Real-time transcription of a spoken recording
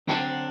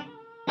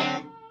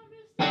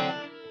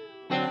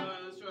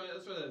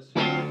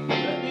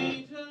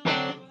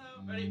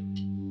Ready?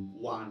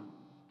 1,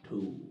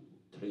 2,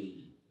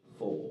 3,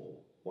 4.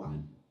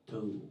 1,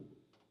 2.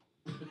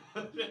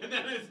 And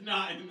then it's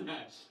not in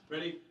that.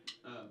 Ready?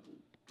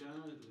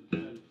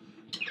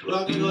 Well,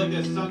 I'm gonna go like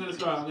this. So I'm gonna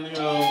start. I'm gonna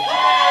go.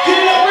 Did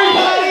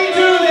everybody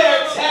do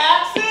their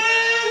taxes?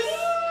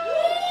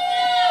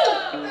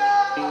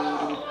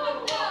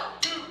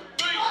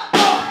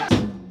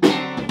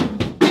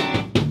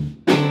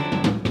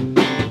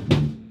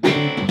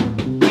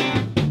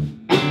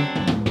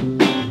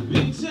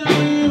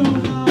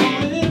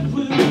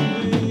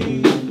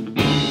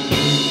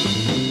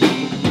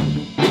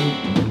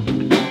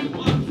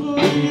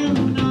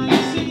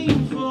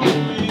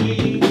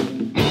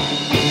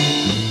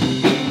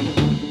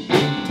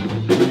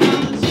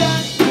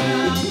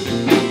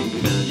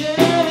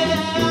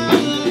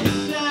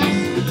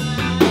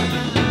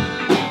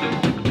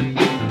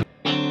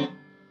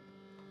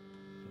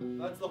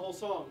 That's the whole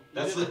song.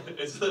 That's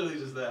it's literally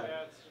just that.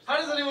 Yeah, it's just How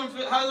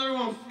does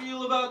everyone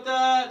feel about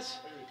that?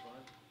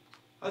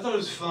 I thought it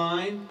was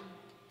fine.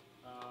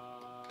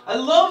 I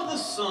love the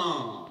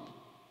song.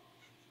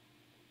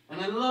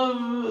 And I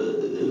love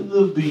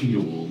the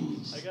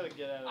Beatles. I gotta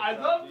get out of I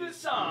love the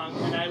song,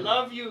 and I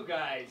love you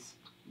guys.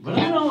 But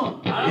I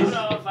don't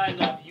know if I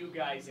love you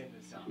guys in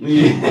the song.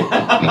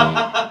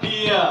 Yeah.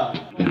 Yeah.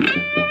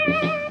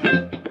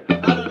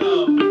 I don't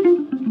know.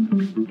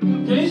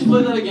 Can you just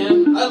play that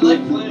again? I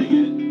like playing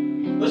it.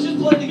 Let's just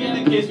play it again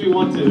in case we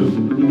want to.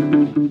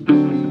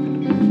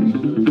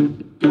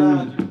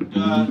 God.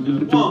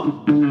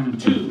 1,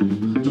 2.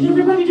 Did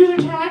everybody do their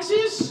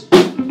taxes?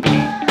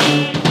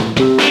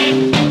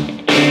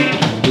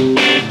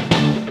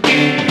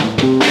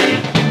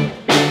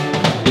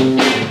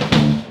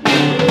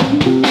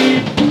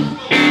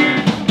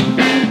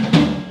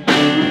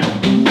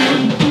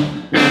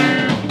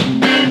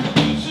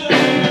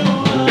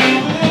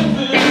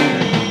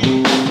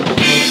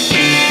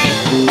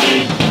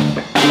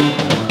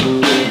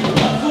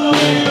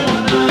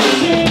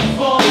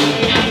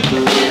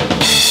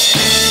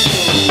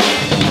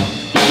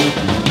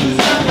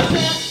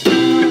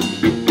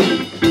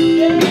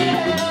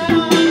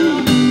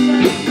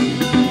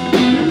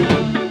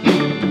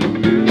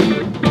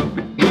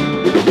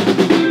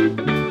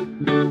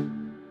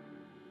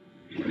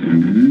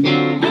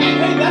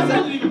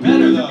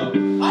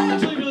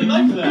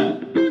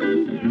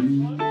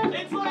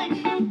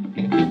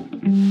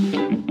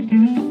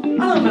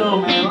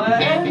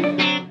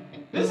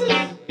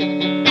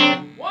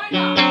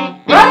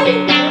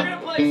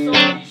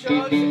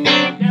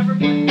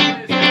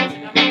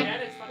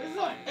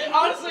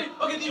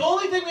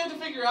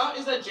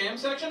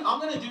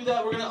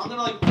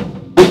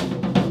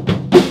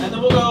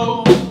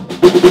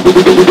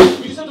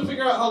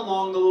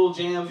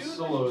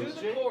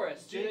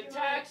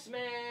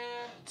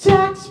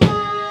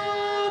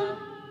 Taxman!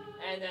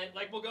 And then,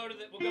 like, we'll go to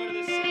this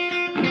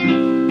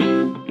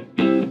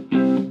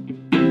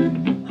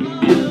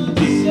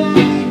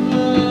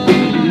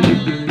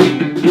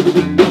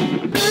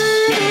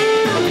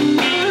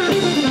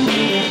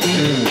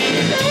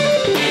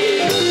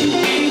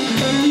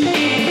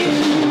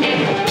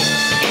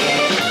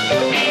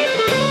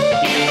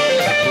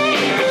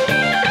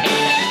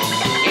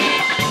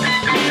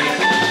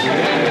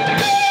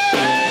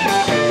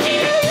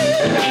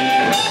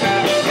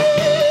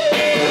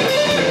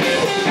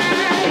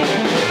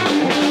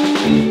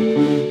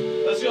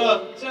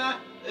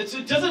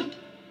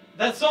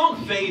that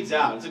song fades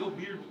out. It's like a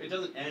weird, it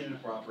doesn't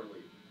end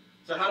properly.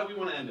 So how do we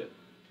want to end it?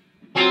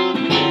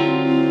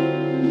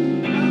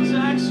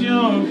 Tax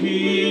your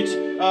heat.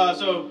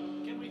 So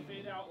Can we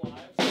fade out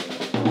live?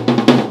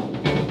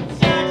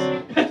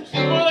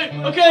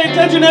 okay,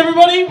 attention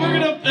everybody. We're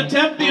gonna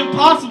attempt the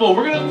impossible.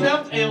 We're gonna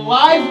attempt a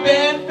live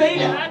band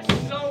fade out.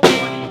 That's so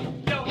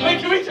funny. Yo,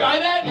 wait, can we try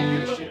that?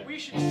 We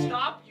should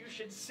stop. You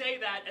should say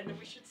that, and then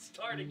we should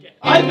start again.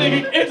 I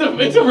think it's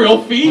a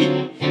real feat.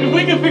 If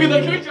we can figure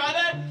that, can we try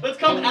that? Let's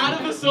come out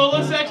of the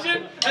solo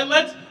section and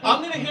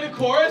I'm gonna hit a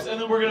chorus and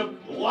then we're gonna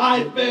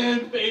live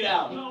band fade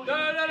out. No.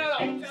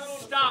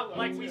 Stop.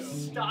 Like we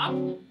stop.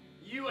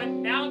 You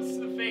announce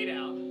the fade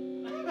out,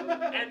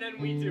 and then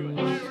we do it.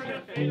 We're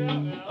gonna fade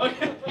out now.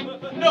 Okay.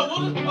 No,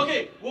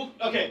 okay.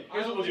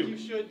 Here's what we'll do. You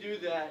should do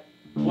that.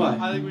 What?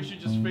 I think we should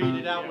just fade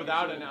it out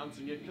without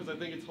announcing it because I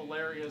think it's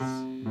hilarious.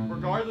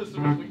 Regardless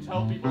of if we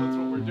tell people that's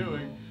what we're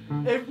doing,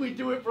 if we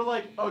do it for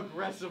like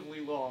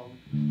aggressively long,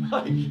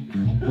 like.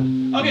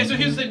 Okay, so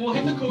here's the thing. We'll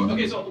hit the chorus.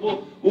 Okay,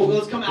 so we'll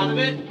let's come out of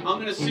it. I'm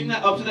gonna sing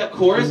that up to that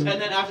chorus, and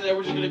then after that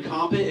we're just gonna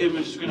comp it, and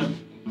we're just gonna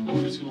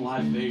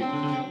live fade.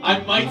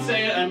 I might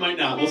say it, I might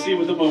not. We'll see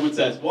what the moment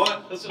says. We're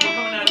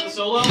coming out of the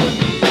solo.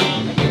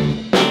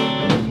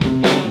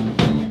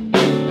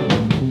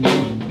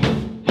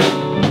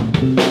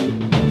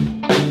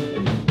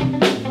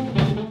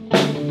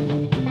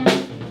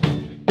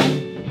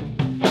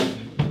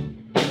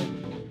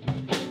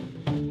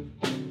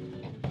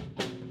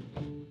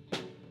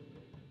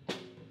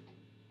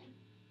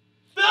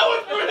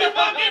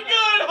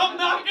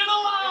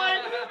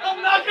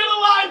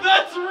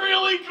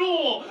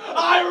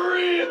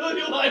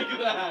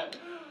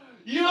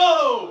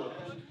 Yo!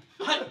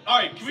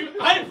 Alright, can we,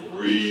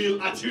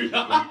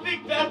 I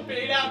think that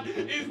fade out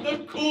is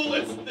the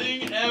coolest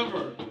thing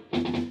ever.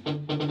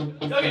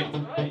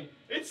 Okay,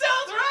 it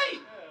sounds right.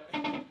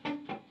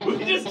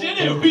 We just did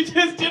it. We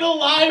just did a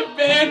live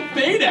band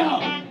fade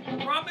out. I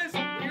promise we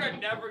are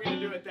never gonna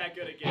do it that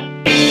good again.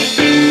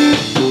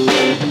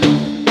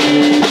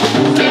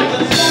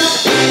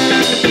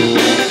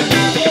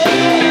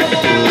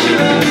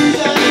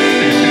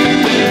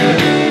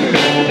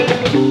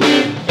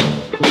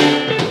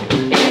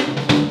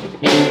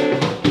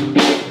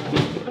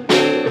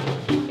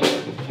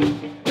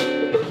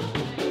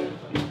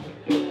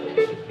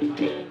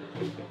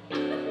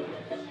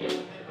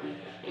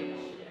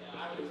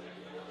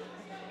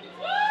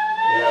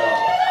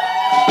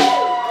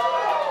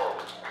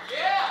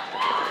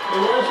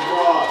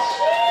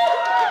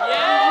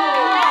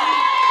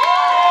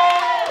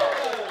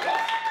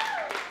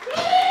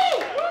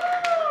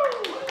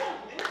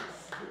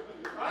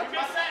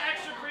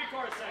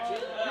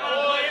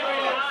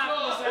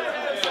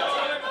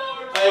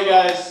 Hey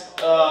guys,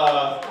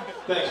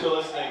 thanks for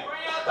listening.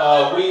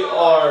 We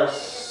are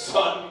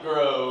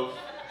Sungrove.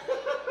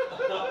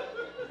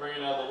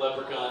 Bringing out the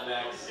leprechaun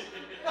next.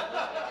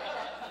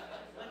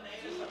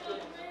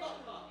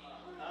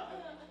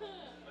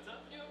 What's up?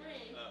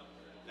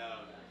 No.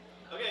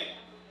 Okay.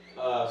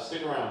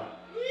 Stick around.